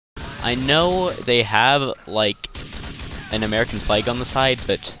I know they have, like, an American flag on the side,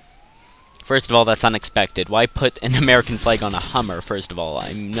 but first of all, that's unexpected. Why put an American flag on a Hummer, first of all?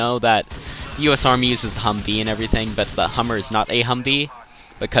 I know that the U.S. Army uses the Humvee and everything, but the Hummer is not a Humvee,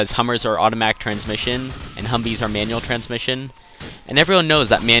 because Hummers are automatic transmission, and Humvees are manual transmission. And everyone knows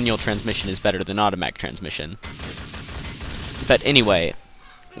that manual transmission is better than automatic transmission. But anyway,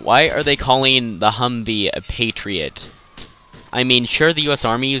 why are they calling the Humvee a Patriot? I mean, sure, the U.S.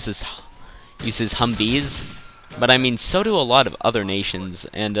 Army uses Humvees, but I mean, so do a lot of other nations,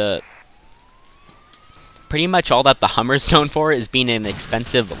 and pretty much all that the Hummer's known for is being an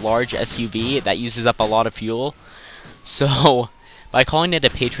expensive, large SUV that uses up a lot of fuel. So, by calling it a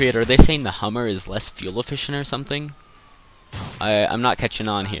Patriot, are they saying the Hummer is less fuel efficient or something? I'm not catching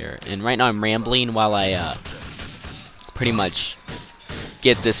on here, and right now I'm rambling while I pretty much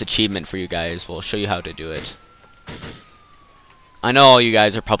get this achievement for you guys. We'll show you how to do it. I know all you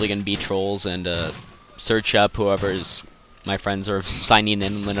guys are probably going to be trolls and search up whoever's my friends are signing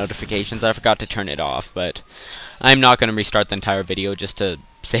in the notifications. I forgot to turn it off, but I'm not going to restart the entire video just to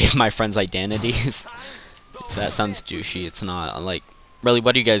save my friends' identities. That sounds douchey. It's not. Like, really,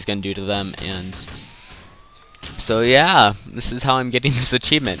 what are you guys going to do to them? And so, yeah, this is how I'm getting this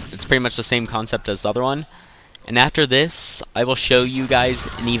achievement. It's pretty much the same concept as the other one. And after this, I will show you guys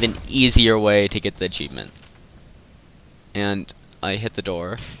an even easier way to get the achievement. And I hit the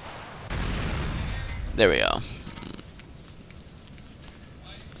door. There we go.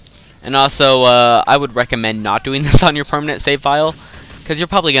 And also, I would recommend not doing this on your permanent save file, because you're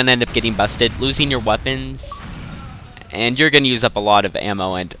probably going to end up getting busted, losing your weapons, and you're going to use up a lot of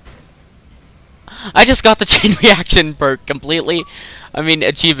ammo. And I just got the chain reaction perk completely,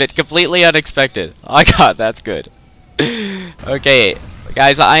 achievement, completely unexpected. Oh god, that's good. Okay,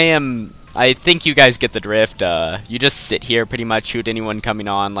 guys, I think you guys get the drift. You just sit here, pretty much, shoot anyone coming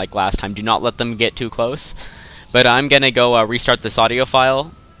on like last time. Do not let them get too close. But I'm going to go restart this audio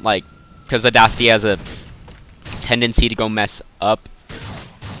file, like, because Audacity has a tendency to go mess up.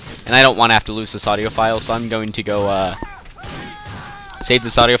 And I don't want to have to lose this audio file, so I'm going to go save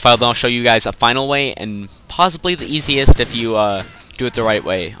this audio file. Then I'll show you guys a final way, and possibly the easiest if you do it the right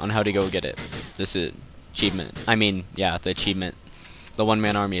way, on how to go get it. This is achievement. Yeah, the achievement. The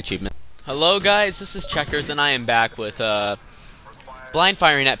one-man army achievement. Hello guys, this is Checkers, and I am back with blind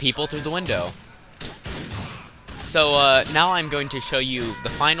firing at people through the window. So now I'm going to show you the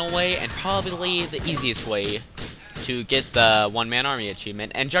final way, and probably the easiest way to get the one-man army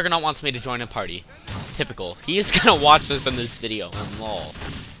achievement. And Juggernaut wants me to join a party. Typical. He is gonna watch this in this video and lol,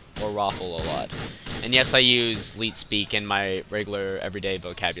 or raffle a lot. And yes, I use leet speak in my regular everyday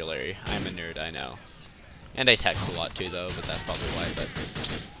vocabulary. I'm a nerd, I know. And I text a lot too, though, but that's probably why. But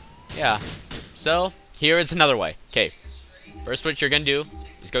yeah. So here is another way. Okay. First, what you're gonna do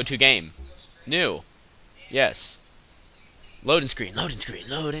is go to game, new, yes. Loading screen, loading screen,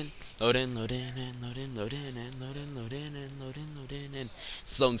 loading, loading, loading, and loading, loading, and loading, loading, and loading, loading, and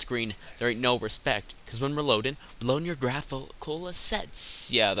slow screen. There ain't no respect, because when we're loading your graphical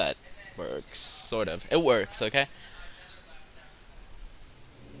assets. Yeah, that works, sort of. It works, okay?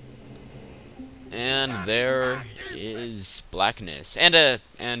 And there is blackness, and a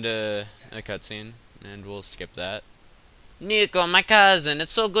cutscene, and we'll skip that. Nico, my cousin,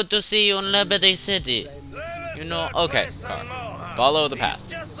 it's so good to see you in Liberty City. You know, okay, car. Follow the path.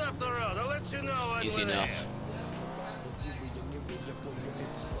 Easy enough.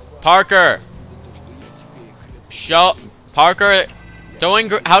 Parker! Parker,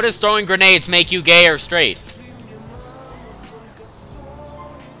 how does throwing grenades make you gay or straight?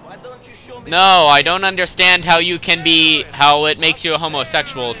 No, I don't understand how it makes you a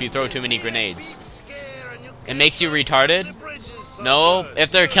homosexual if you throw too many grenades. It makes you retarded? No,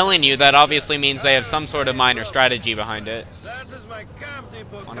 if they're killing you, that obviously means they have some sort of minor strategy behind it.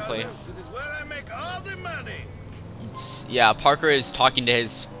 Wanna play? Yeah, Parker is talking to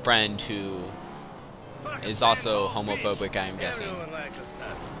his friend who is also homophobic, I'm guessing.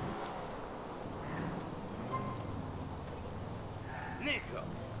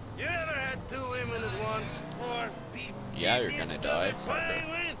 Yeah, you're gonna die, Parker.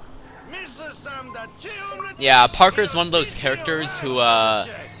 Yeah, Parker's one of those characters who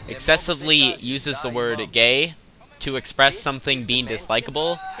excessively uses the word gay to express something being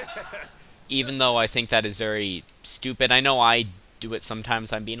dislikable, even though I think that is very stupid. I know I do it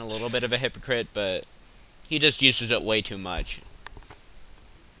sometimes. I'm being a little bit of a hypocrite, but he just uses it way too much.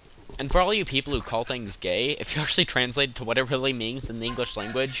 And for all you people who call things gay, if you actually translate it to what it really means in the English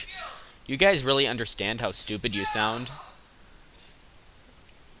language, you guys really understand how stupid you sound.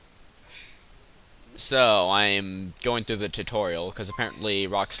 So, I'm going through the tutorial, because apparently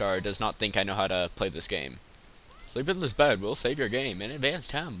Rockstar does not think I know how to play this game. Sleep in this bed will save your game in advanced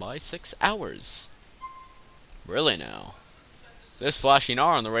time by 6 hours. Really now? This flashing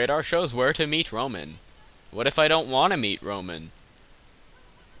R on the radar shows where to meet Roman. What if I don't want to meet Roman?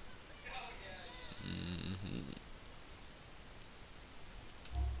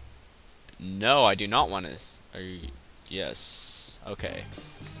 No, I do not want to. Are you? Yes. Okay.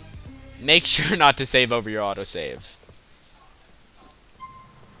 Make sure not to save over your autosave.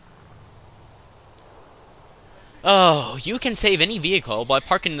 Oh, you can save any vehicle by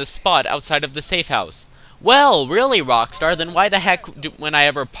parking the spot outside of the safe house. Well, really, Rockstar, then why the heck when I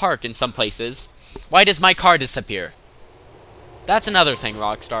ever park in some places, why does my car disappear? That's another thing,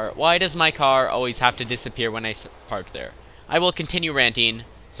 Rockstar. Why does my car always have to disappear when I park there? I will continue ranting.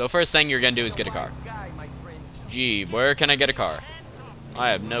 So first thing you're gonna do is get a car. Gee, where can I get a car? I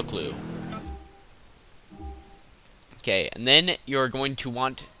have no clue. Okay, and then you're going to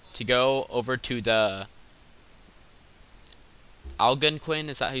want to go over to the Algonquin,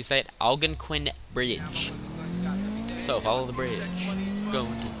 is that how you say it? Algonquin Bridge. So follow the bridge. Go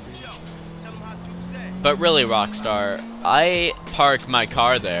into the bridge. But really, Rockstar, I park my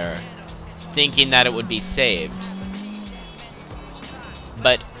car there thinking that it would be saved.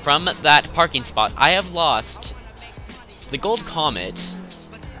 But from that parking spot, I have lost the Gold Comet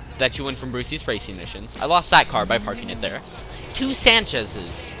that you win from Brucey's racing missions. I lost that car by parking it there. 2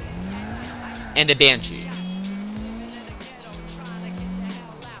 Sanchez's. And a Banshee.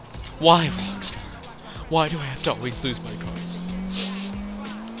 Why, Rockstar? Why do I have to always lose my cars?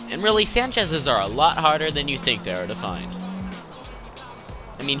 And really, Sanchez's are a lot harder than you think they are to find.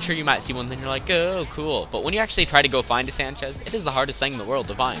 I mean, sure, you might see one thing and you're like, oh, cool. But when you actually try to go find a Sanchez, it is the hardest thing in the world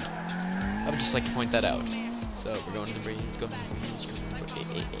to find. I would just like to point that out. So, we're going to the bridge, going to the bridge, going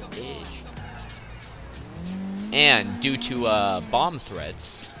to the bridge. And due to bomb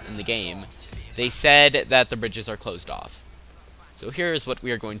threats in the game, they said that the bridges are closed off. So here's what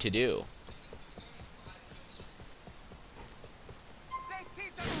we are going to do.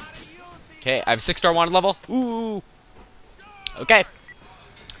 Okay, I have 6-star wanted level. Ooh. Okay.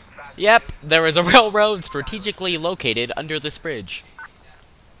 Yep, there is a railroad strategically located under this bridge.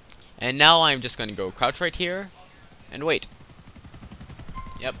 And now I'm just going to go crouch right here and wait.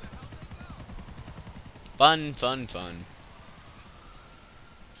 Yep. Fun, fun, fun.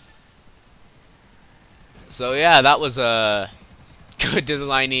 So yeah, that was good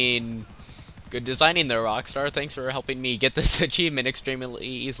designing there, Rockstar. Thanks for helping me get this achievement extremely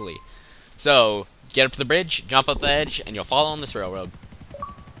easily. So, get up to the bridge, jump up the edge, and you'll fall on this railroad.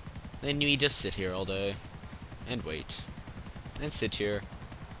 Then you just sit here all day and wait. And sit here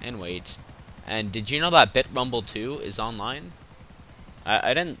and wait. And did you know that BitRumble 2 is online?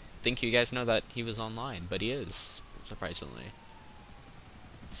 I didn't think you guys know that he was online, but he is, surprisingly.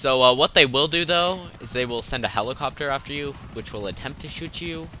 So what they will do though is they will send a helicopter after you, which will attempt to shoot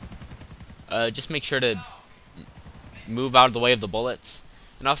you. Just make sure to move out of the way of the bullets.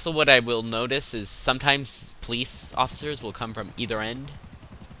 And also what I will notice is sometimes police officers will come from either end.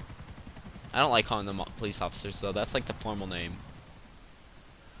 I don't like calling them police officers though, that's like the formal name.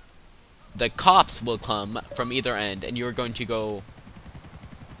 The cops will come from either end and you're going to go...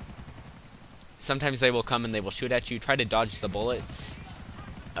 Sometimes they will come and they will shoot at you, try to dodge the bullets.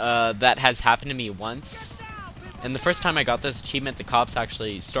 That has happened to me once. And the first time I got this achievement, the cops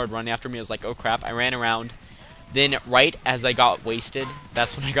actually started running after me. I was like, oh crap, I ran around. Then right as I got wasted,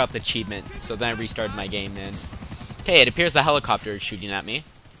 that's when I got the achievement. So then I restarted my game and... Okay, it appears the helicopter is shooting at me.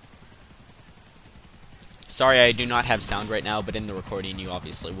 Sorry, I do not have sound right now, but in the recording you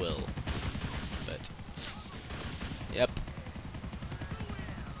obviously will. But... Yep.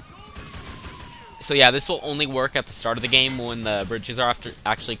 So yeah, this will only work at the start of the game when the bridges are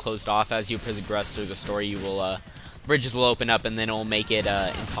actually closed off. As you progress through the story, you will, bridges will open up and then it'll make it,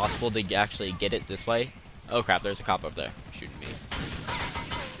 impossible to actually get it this way. Oh crap, there's a cop over there shooting me.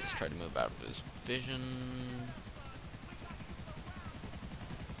 Let's try to move out of his vision.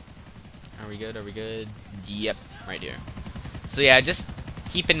 Are we good? Are we good? Yep, right here. So yeah, just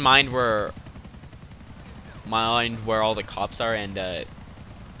keep in mind where all the cops are and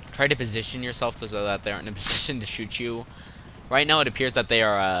try to position yourself so that they aren't in a position to shoot you. Right now it appears that they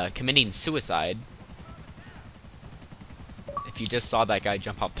are committing suicide. If you just saw that guy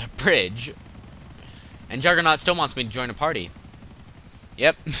jump off the bridge. And Juggernaut still wants me to join a party.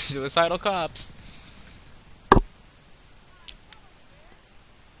 Yep, suicidal cops.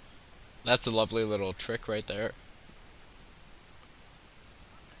 That's a lovely little trick right there.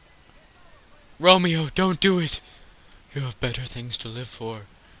 Romeo, don't do it! You have better things to live for.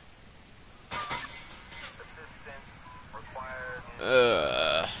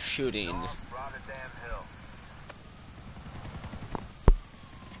 Shooting.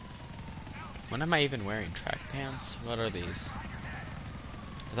 When am I even wearing? Track pants? What are these?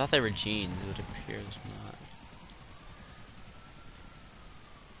 I thought they were jeans. It appears not.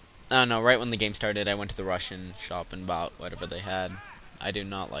 Oh no, right when the game started, I went to the Russian shop and bought whatever they had. I do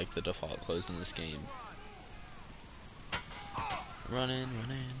not like the default clothes in this game. Run in.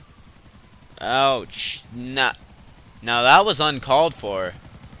 Ouch. Nah. Now that was uncalled for.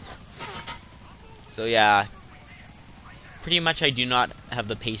 So yeah. Pretty much I do not have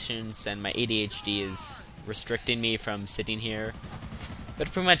the patience, and my ADHD is restricting me from sitting here.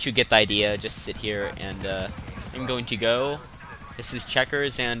 But pretty much you get the idea. Just sit here, and I'm going to go. This is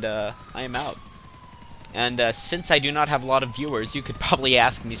Checkers, and I am out. And since I do not have a lot of viewers, you could probably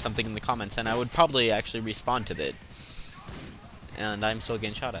ask me something in the comments, and I would probably actually respond to that. And I'm still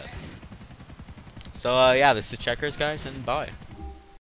getting shot at. So yeah, this is Checkers, guys, and bye.